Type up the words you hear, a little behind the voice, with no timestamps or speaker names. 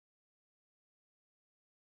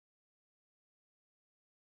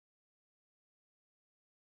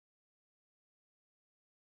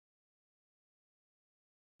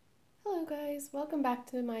Hello guys, welcome back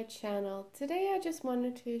to my channel. Today I just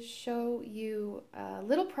wanted to show you a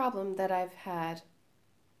little problem that I've had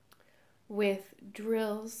with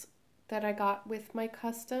drills that I got with my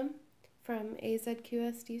custom from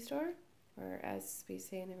AZQSD store, or as we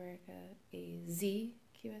say in America, a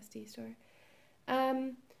ZQSD store.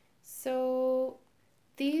 So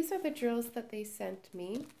these are the drills that they sent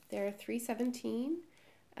me. They're 317.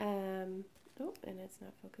 Oh, and it's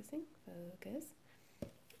not focusing. Focus.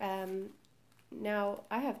 Now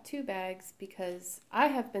I have two bags because I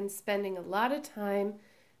have been spending a lot of time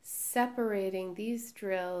separating these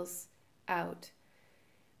drills out.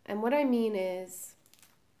 And what I mean is,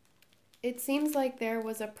 it seems like there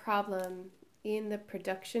was a problem in the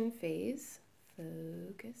production phase.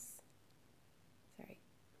 Focus. Sorry.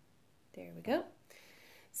 There we go.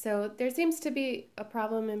 So there seems to be a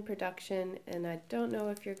problem in production, and I don't know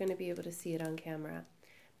if you're going to be able to see it on camera.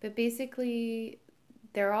 But basically,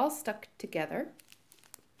 they're all stuck together.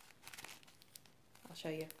 I'll show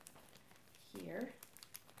you here.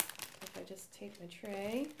 If I just take my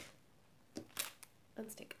tray,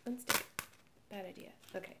 unstick, unstick. Bad idea.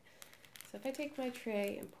 Okay, so if I take my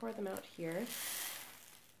tray and pour them out here,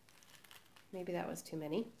 maybe that was too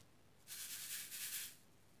many.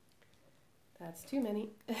 That's too many.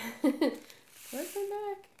 Pour them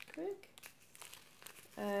back, quick.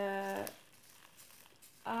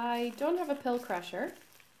 I don't have a pill crusher,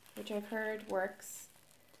 which I've heard works,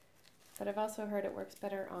 but I've also heard it works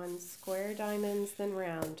better on square diamonds than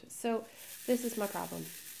round. So this is my problem.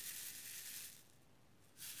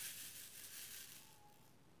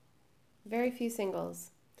 Very few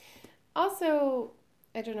singles. Also,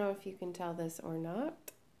 I don't know if you can tell this or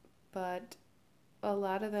not, but a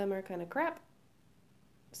lot of them are kind of crap.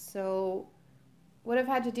 So what I've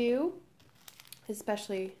had to do,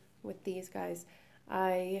 especially with these guys,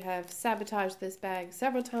 I have sabotaged this bag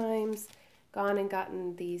several times, gone and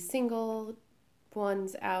gotten the single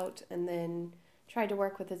ones out, and then tried to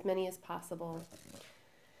work with as many as possible.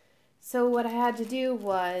 So what I had to do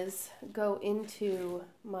was go into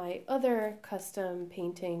my other custom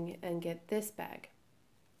painting and get this bag.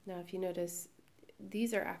 Now if you notice,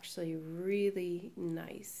 these are actually really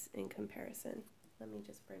nice in comparison. Let me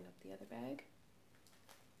just bring up the other bag.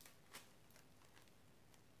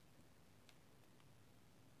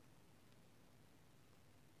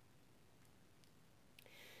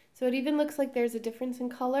 So it even looks like there's a difference in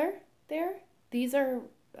color there. These are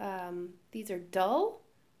dull,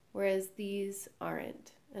 whereas these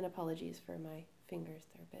aren't. And apologies for my fingers,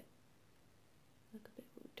 they're look a bit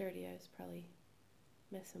dirty. I was probably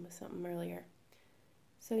messing with something earlier.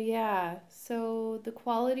 So yeah, so the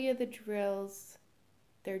quality of the drills,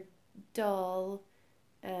 they're dull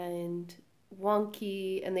and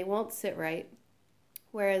wonky, and they won't sit right.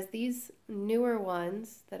 Whereas these newer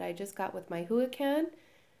ones that I just got with my Huacan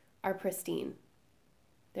are pristine.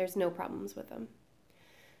 There's no problems with them.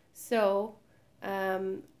 So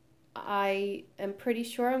I am pretty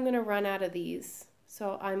sure I'm going to run out of these.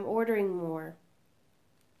 So I'm ordering more.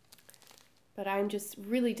 But I'm just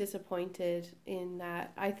really disappointed in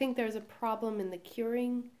that. I think there's a problem in the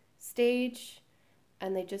curing stage,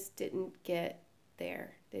 and they just didn't get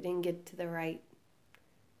there. They didn't get to the right,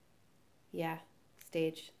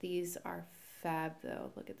 stage. These are fab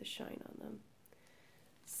though. Look at the shine on them.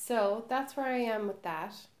 So that's where I am with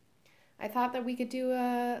that. I thought that we could do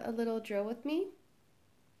a little drill with me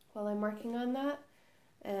while I'm working on that,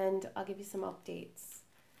 and I'll give you some updates.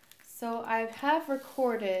 So I have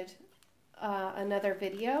recorded another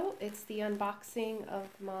video. It's the unboxing of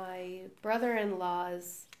my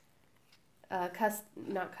brother-in-law's,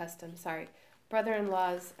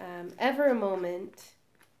 brother-in-law's Ever a Moment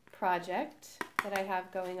project that I have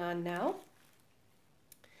going on now.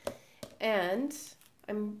 And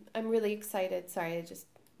I'm really excited. Sorry, I just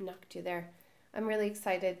knocked you there. I'm really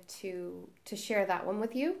excited to share that one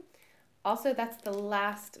with you. Also, that's the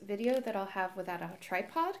last video that I'll have without a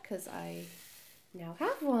tripod because I now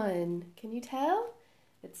have one. Can you tell?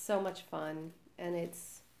 It's so much fun and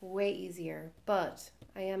it's way easier, but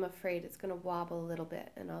I am afraid it's going to wobble a little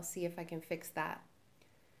bit, and I'll see if I can fix that.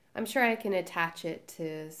 I'm sure I can attach it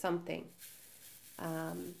to something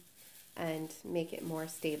and make it more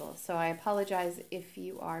stable. So I apologize if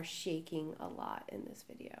you are shaking a lot in this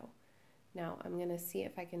video. Now I'm going to see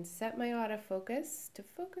if I can set my autofocus to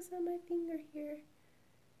focus on my finger here.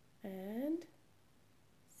 And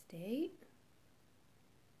stay.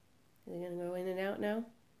 Is it going to go in and out now?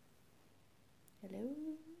 Hello?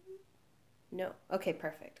 No. Okay,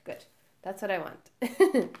 perfect. Good. That's what I want.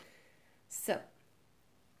 So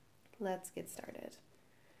let's get started.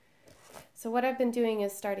 So what I've been doing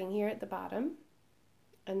is starting here at the bottom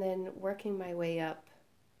and then working my way up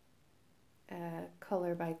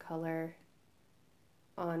color by color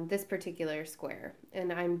on this particular square.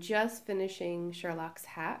 And I'm just finishing Sherlock's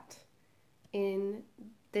hat in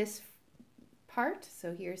this part.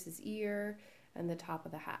 So here's his ear and the top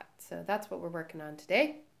of the hat. So that's what we're working on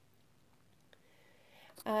today.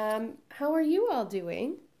 How are you all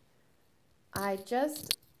doing? I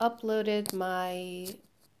just uploaded my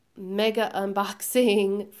mega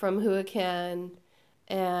unboxing from Whoacan,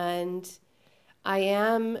 and I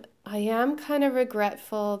am kind of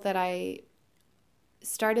regretful that I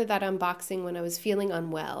started that unboxing when I was feeling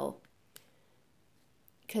unwell,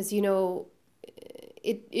 because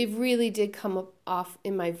it really did come off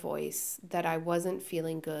in my voice that I wasn't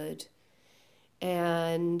feeling good,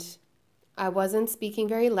 and I wasn't speaking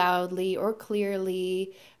very loudly or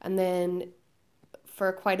clearly, and then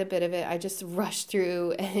for quite a bit of it I just rushed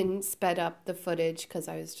through and sped up the footage because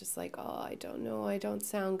I was just like, oh, I don't know, I don't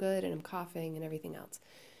sound good, and I'm coughing and everything else.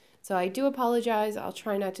 So I do apologize. I'll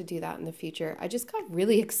try not to do that in the future. I just got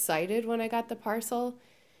really excited when I got the parcel.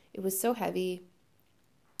 It was so heavy,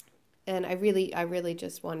 and I really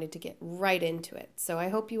just wanted to get right into it. So I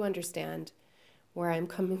hope you understand where I'm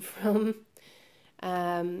coming from.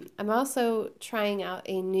 I'm also trying out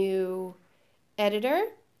a new editor,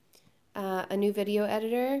 a new video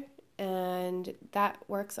editor, and that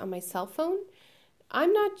works on my cell phone.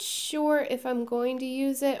 I'm not sure if I'm going to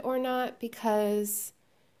use it or not because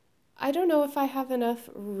I don't know if I have enough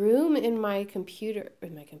room in my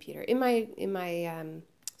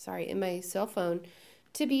cell phone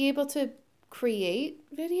to be able to create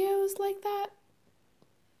videos like that.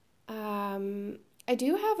 I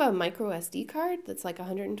do have a micro SD card that's like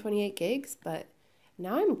 128 gigs, but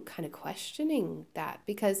now I'm kind of questioning that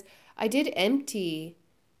because I did empty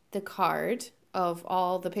the card of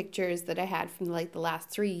all the pictures that I had from like the last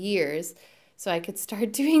 3 years so I could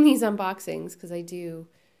start doing these unboxings, because I do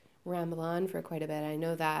ramble on for quite a bit, I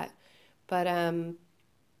know that. But I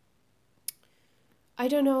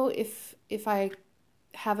don't know if I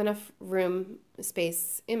have enough room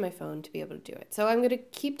space in my phone to be able to do it. So I'm going to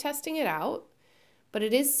keep testing it out, but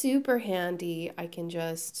it is super handy. I can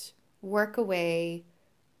just work away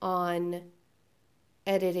on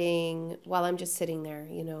editing while I'm just sitting there,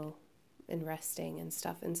 and resting and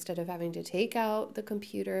stuff, instead of having to take out the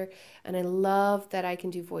computer. And I love that I can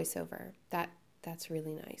do voiceover. That's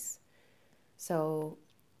really nice. So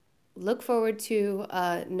look forward to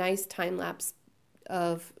a nice time lapse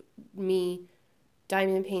of me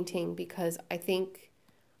diamond painting, because I think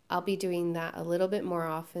I'll be doing that a little bit more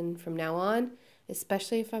often from now on,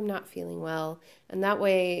 especially if I'm not feeling well. And that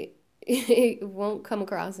way it won't come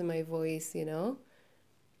across in my voice,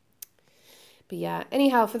 But yeah,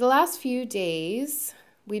 anyhow, for the last few days,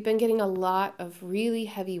 we've been getting a lot of really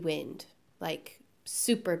heavy wind, like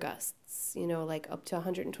super gusts, like up to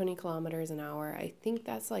 120 kilometers an hour. I think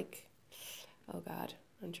that's like, oh God,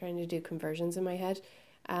 I'm trying to do conversions in my head.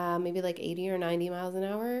 Maybe like 80 or 90 miles an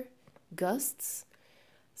hour gusts.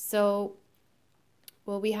 So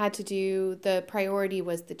what we had to do, the priority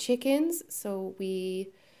was the chickens. So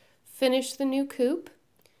we finished the new coop.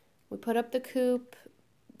 We put up the coop.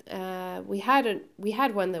 We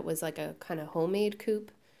had one that was like a kind of homemade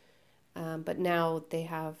coop, but now they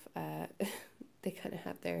have they kind of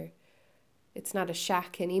have it's not a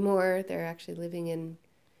shack anymore. They're actually living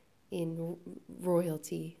in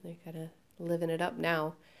royalty. They're kind of living it up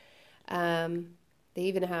now. They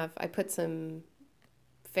even have, I put some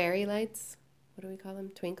fairy lights. What do we call them?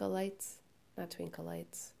 Twinkle lights? Not twinkle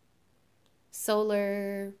lights.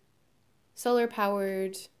 Solar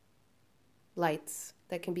powered lights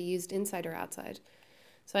that can be used inside or outside.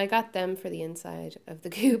 So I got them for the inside of the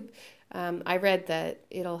coop. I read that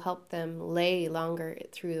it'll help them lay longer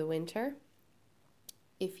through the winter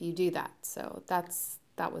if you do that. So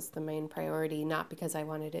that was the main priority, not because I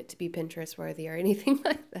wanted it to be Pinterest worthy or anything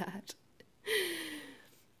like that.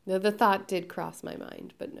 No, the thought did cross my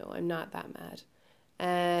mind, but no, I'm not that mad.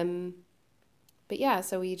 But yeah,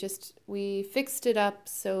 so we fixed it up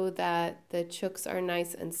so that the chooks are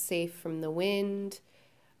nice and safe from the wind.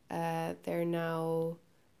 They're now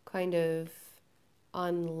kind of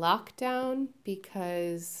on lockdown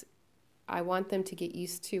because I want them to get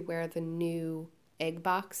used to where the new egg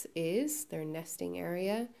box is, their nesting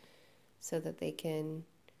area, so that they can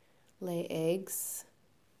lay eggs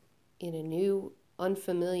in a new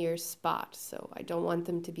unfamiliar spot. So I don't want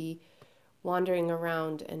them to be wandering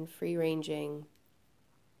around and free ranging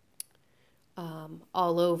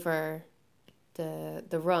all over the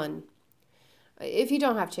run. If you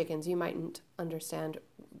don't have chickens, you mightn't understand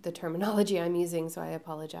the terminology I'm using, so I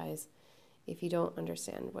apologize if you don't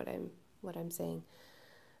understand what I'm saying.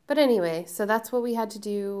 But anyway, so that's what we had to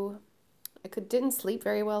do. Didn't sleep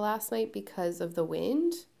very well last night because of the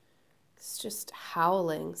wind. It's just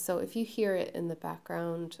howling. So if you hear it in the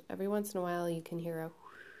background, every once in a while you can hear a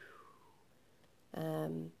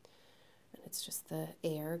and it's just the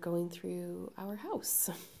air going through our house.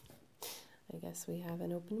 I guess we have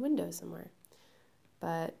an open window somewhere.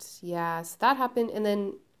 But yeah, so that happened. And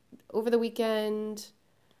then over the weekend,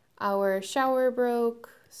 our shower broke.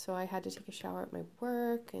 So I had to take a shower at my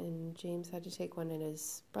work, and James had to take one at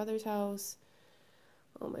his brother's house.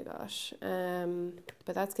 Oh my gosh.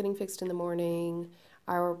 But that's getting fixed in the morning.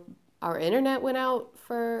 Our internet went out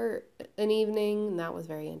for an evening, and that was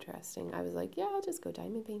very interesting. I was like, yeah, I'll just go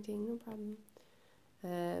diamond painting, no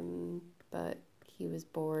problem. But he was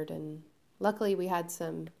bored, and luckily we had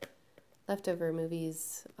some leftover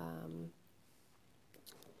movies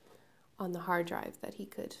on the hard drive that he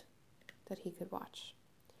could watch.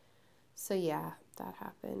 So yeah, that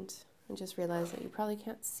happened. I just realized that you probably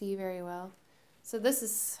can't see very well. So this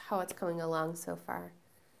is how it's coming along so far.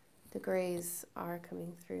 The grays are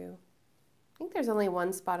coming through. I think there's only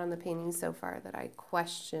one spot on the painting so far that I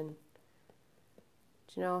question.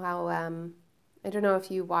 Do you know how, I don't know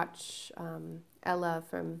if you watch Ella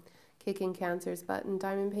from Kicking Cancer's Butt in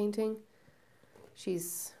diamond painting.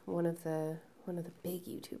 She's one of the big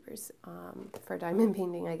YouTubers for diamond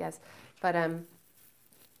painting, I guess. But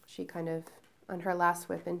she kind of, on her last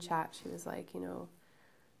whip in chat, she was like,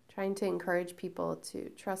 trying to encourage people to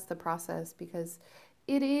trust the process because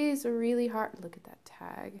it is really hard. Look at that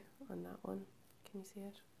tag on that one. Can you see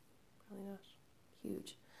it? Probably not.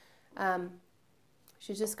 Huge.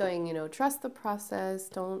 She's just going, trust the process.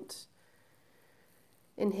 Don't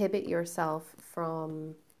inhibit yourself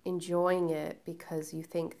from enjoying it because you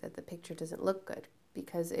think that the picture doesn't look good,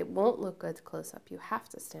 because it won't look good close up. You have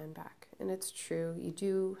to stand back. And it's true. You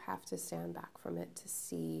do have to stand back from it to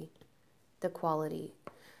see the quality.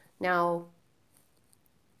 Now,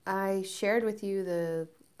 I shared with you the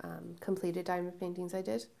completed diamond paintings I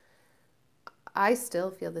did. I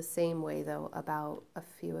still feel the same way, though, about a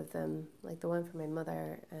few of them, like the one for my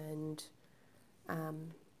mother and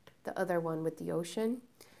the other one with the ocean.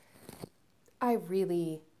 I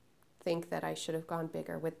really think that I should have gone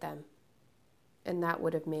bigger with them, and that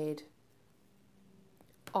would have made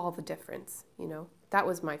all the difference, That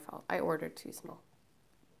was my fault. I ordered too small.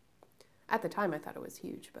 At the time, I thought it was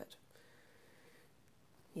huge, but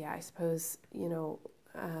yeah, I suppose,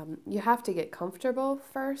 you have to get comfortable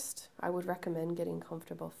first. I would recommend getting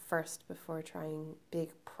comfortable first before trying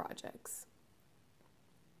big projects.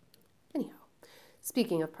 Anyhow,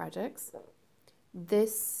 speaking of projects,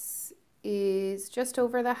 this is just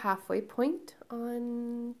over the halfway point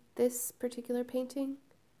on this particular painting.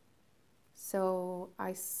 So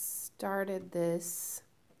I started this.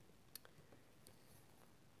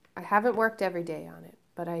 I haven't worked every day on it,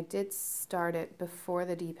 but I did start it before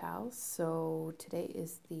the decals. So today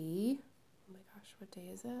is oh my gosh, what day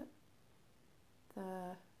is it?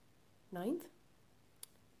 The 9th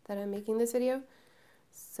that I'm making this video.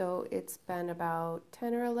 So it's been about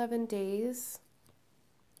 10 or 11 days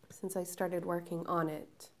since I started working on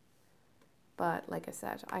it. But like I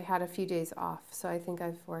said, I had a few days off. So I think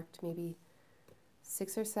I've worked maybe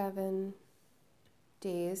 6 or 7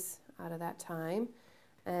 days out of that time.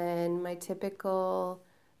 And my typical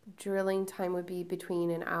drilling time would be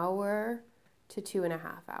between an hour to 2.5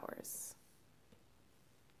 hours.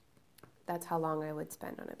 That's how long I would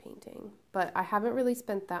spend on a painting. But I haven't really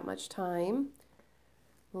spent that much time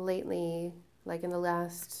lately, like in the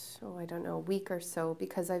last, week or so,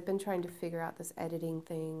 because I've been trying to figure out this editing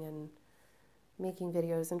thing and making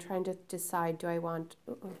videos and trying to decide, do I want,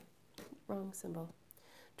 wrong symbol.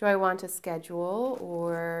 Do I want a schedule,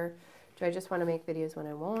 or do I just want to make videos when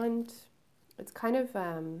I want? It's kind of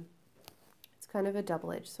a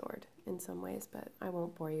double-edged sword in some ways, but I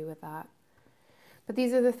won't bore you with that. But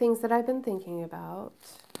these are the things that I've been thinking about.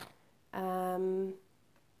 And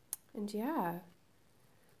yeah.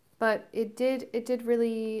 But it did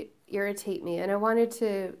really irritate me, and I wanted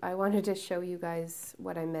to show you guys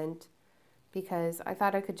what I meant, because I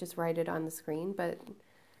thought I could just write it on the screen, but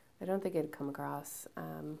I don't think it'd come across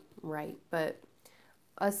right. But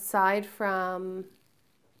aside from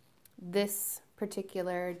this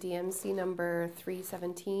particular DMC number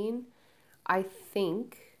 317, I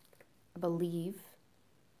believe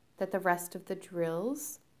that the rest of the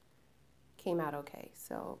drills came out okay.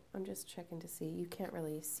 So I'm just checking to see. You can't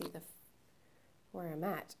really see where I'm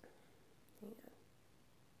at. Hang on.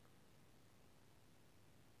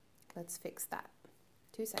 Let's fix that.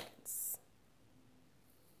 2 seconds.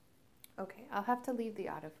 Okay, I'll have to leave the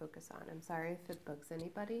autofocus on. I'm sorry if it bugs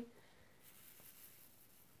anybody.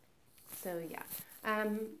 So yeah,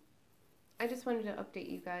 I just wanted to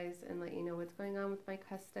update you guys and let you know what's going on with my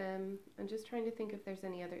custom. I'm just trying to think if there's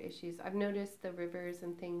any other issues. I've noticed the rivers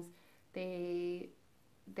and things, they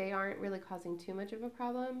aren't really causing too much of a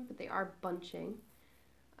problem, but they are bunching.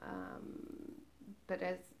 But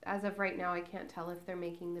as of right now, I can't tell if they're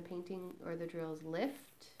making the painting or the drills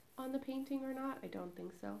lift on the painting or not. I don't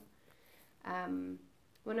think so.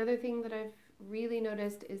 One other thing that I've really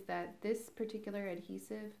noticed is that this particular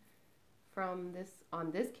adhesive on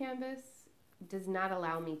this canvas does not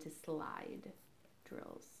allow me to slide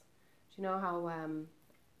drills. Do you know how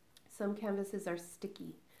some canvases are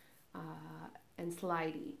sticky and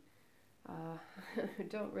slidey? I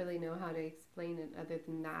don't really know how to explain it other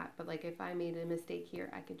than that, but like if I made a mistake here,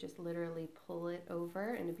 I could just literally pull it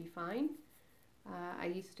over and it'd be fine. I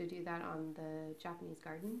used to do that on the Japanese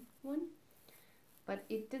garden one, but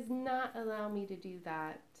it does not allow me to do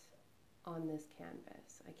that on this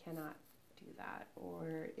canvas. I cannot do that,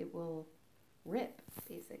 or it will rip,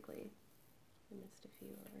 basically. I missed a few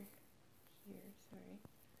over here, sorry.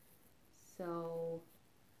 So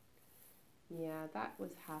yeah, that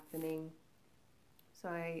was happening. So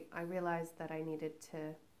I realized that I needed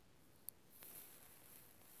to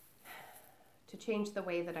change the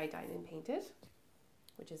way that I diamond painted,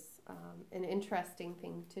 which is an interesting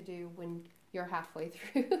thing to do when you're halfway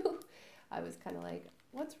through. I was kind of like,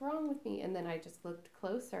 what's wrong with me? And then I just looked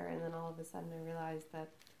closer, and then all of a sudden I realized that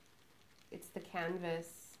it's the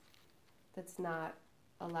canvas that's not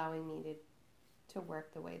allowing me to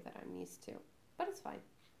work the way that I'm used to. But it's fine.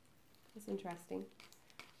 It's interesting.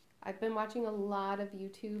 I've been watching a lot of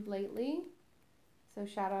YouTube lately, so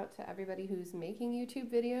shout out to everybody who's making YouTube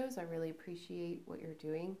videos. I really appreciate what you're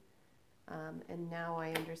doing. And now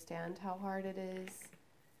I understand how hard it is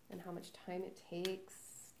and how much time it takes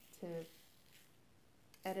to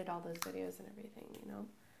edit all those videos and everything, you know.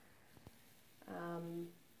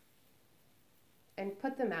 And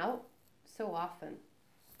put them out so often.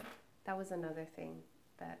 That was another thing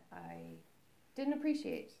that I didn't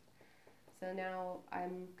appreciate. So now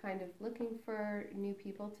I'm kind of looking for new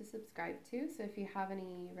people to subscribe to. So if you have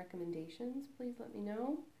any recommendations, please let me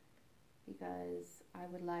know, because I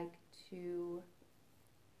would like to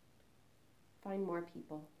find more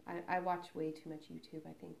people. I watch way too much YouTube,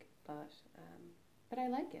 I think, but I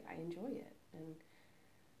like it. I enjoy it. And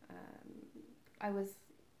I was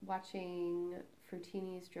watching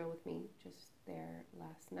Fruitini's drill with me just there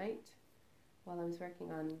last night while I was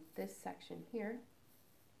working on this section here,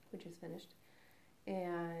 which is finished.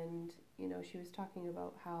 And, you know, she was talking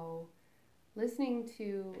about how listening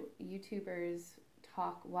to YouTubers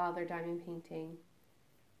talk while they're diamond painting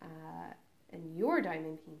and you're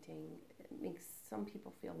diamond painting, it makes some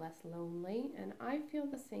people feel less lonely, and I feel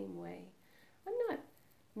the same way. I'm not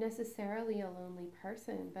necessarily a lonely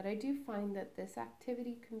person, but I do find that this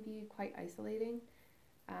activity can be quite isolating,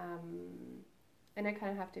 and I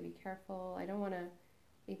kind of have to be careful. I don't want to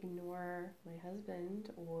ignore my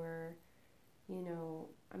husband, or, you know,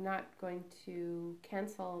 I'm not going to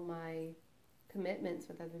cancel my commitments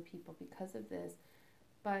with other people because of this,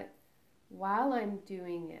 but while I'm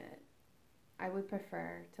doing it, I would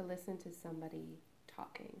prefer to listen to somebody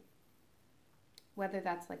talking, whether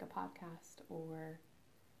that's like a podcast or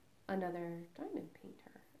another diamond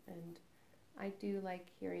painter. And I do like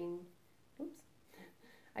hearing,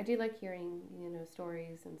 I do like hearing, you know,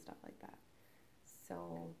 stories and stuff like that.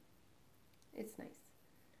 So it's nice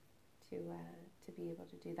to be able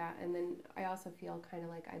to do that. And then I also feel kind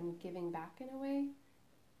of like I'm giving back in a way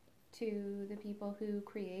to the people who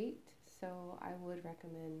create. So I would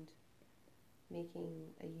recommend making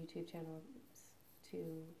a YouTube channel to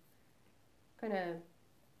kind of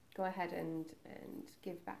go ahead and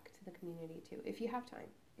give back to the community too, if you have time,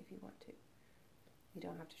 if you want to. You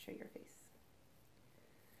don't have to show your face.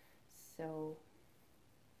 So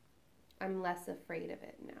I'm less afraid of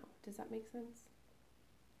it now. Does that make sense?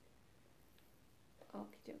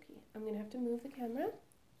 Okie dokie. I'm going to have to move the camera.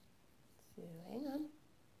 So hang on.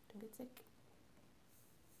 Don't get sick.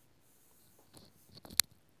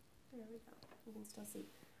 There we go. You can still see.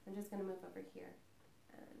 I'm just going to move over here,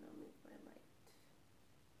 and I'll move my light.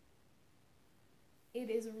 It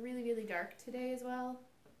is really, really dark today as well.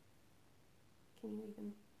 Can you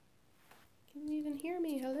even hear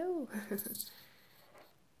me? Hello.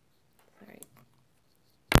 Alright.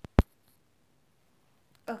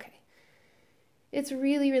 Okay. It's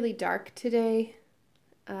really, really dark today,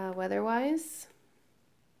 weather-wise.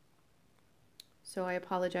 So I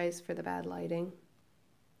apologize for the bad lighting.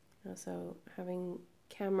 Also, having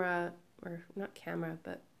not camera,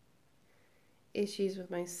 but issues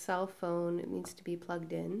with my cell phone. It needs to be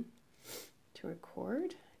plugged in to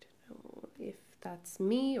record. I don't know that's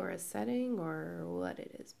me or a setting or what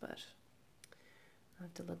it is, but I'll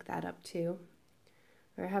have to look that up too.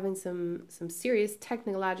 We're having some serious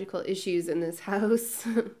technological issues in this house.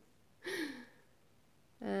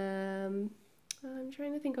 I'm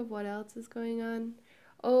trying to think of what else is going on.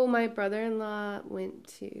 Oh, my brother-in-law went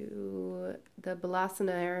to the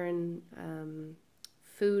Blasanair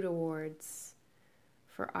Food Awards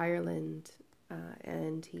for Ireland,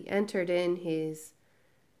 and he entered in his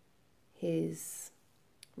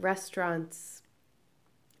restaurant's,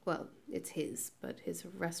 well, it's his, but his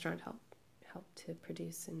restaurant helped to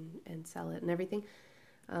produce and sell it and everything.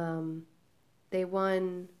 They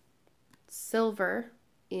won silver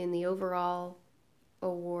in the overall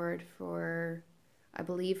award for, I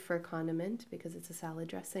believe, for condiment, because it's a salad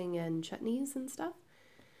dressing and chutneys and stuff.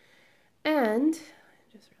 And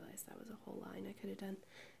I just realized that was a whole line I could have done.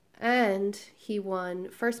 And he won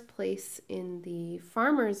first place in the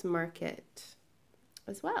farmers market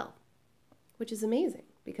as well, which is amazing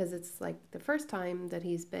because it's like the first time that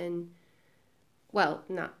he's been, well,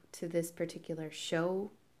 not to this particular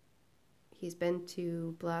show. He's been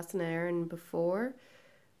to Blasanair before,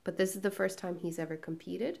 but this is the first time he's ever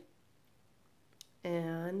competed.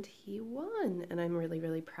 And he won, and I'm really,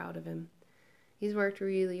 really proud of him. He's worked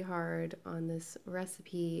really hard on this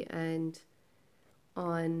recipe and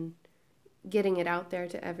on getting it out there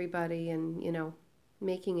to everybody and, you know,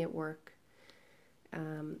 making it work,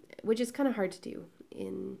 which is kind of hard to do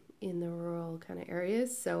in the rural kind of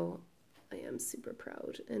areas. So I am super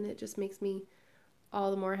proud, and it just makes me all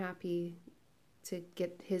the more happy to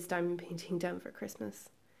get his diamond painting done for Christmas,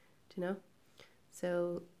 you know?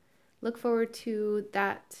 So look forward to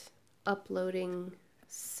that uploading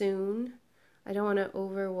soon. I don't want to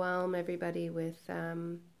overwhelm everybody with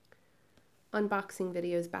unboxing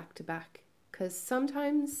videos back to back, because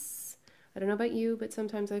sometimes, I don't know about you, but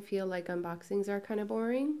sometimes I feel like unboxings are kind of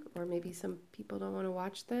boring, or maybe some people don't want to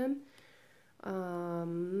watch them.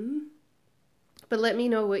 But let me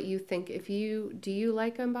know what you think. Do you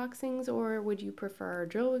like unboxings, or would you prefer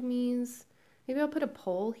drill with me's? Maybe I'll put a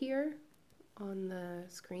poll here on the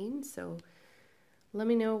screen, so let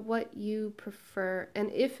me know what you prefer.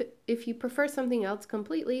 And if you prefer something else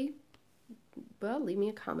completely, well, leave me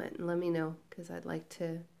a comment and let me know, because I'd like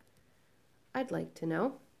to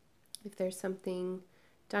know if there's something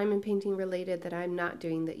diamond painting related that I'm not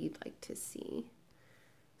doing that you'd like to see.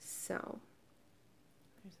 So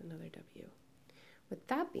there's another W. With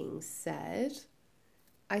that being said,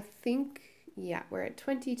 I think, yeah, we're at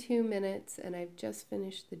 22 minutes and I've just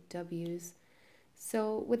finished the W's.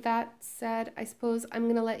 So with that said, I suppose I'm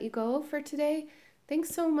going to let you go for today. Thanks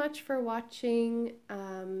so much for watching.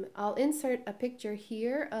 I'll insert a picture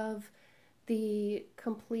here of the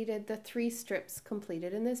 3 strips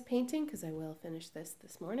completed in this painting, because I will finish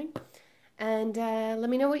this morning. And let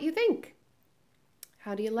me know what you think.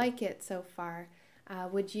 How do you like it so far?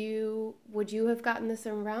 Would you have gotten this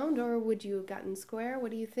in round, or would you have gotten square?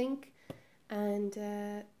 What do you think? And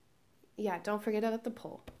yeah, don't forget about the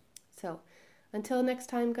poll. So until next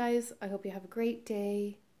time, guys, I hope you have a great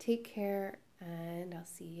day. Take care, and I'll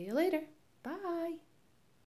see you later. Bye.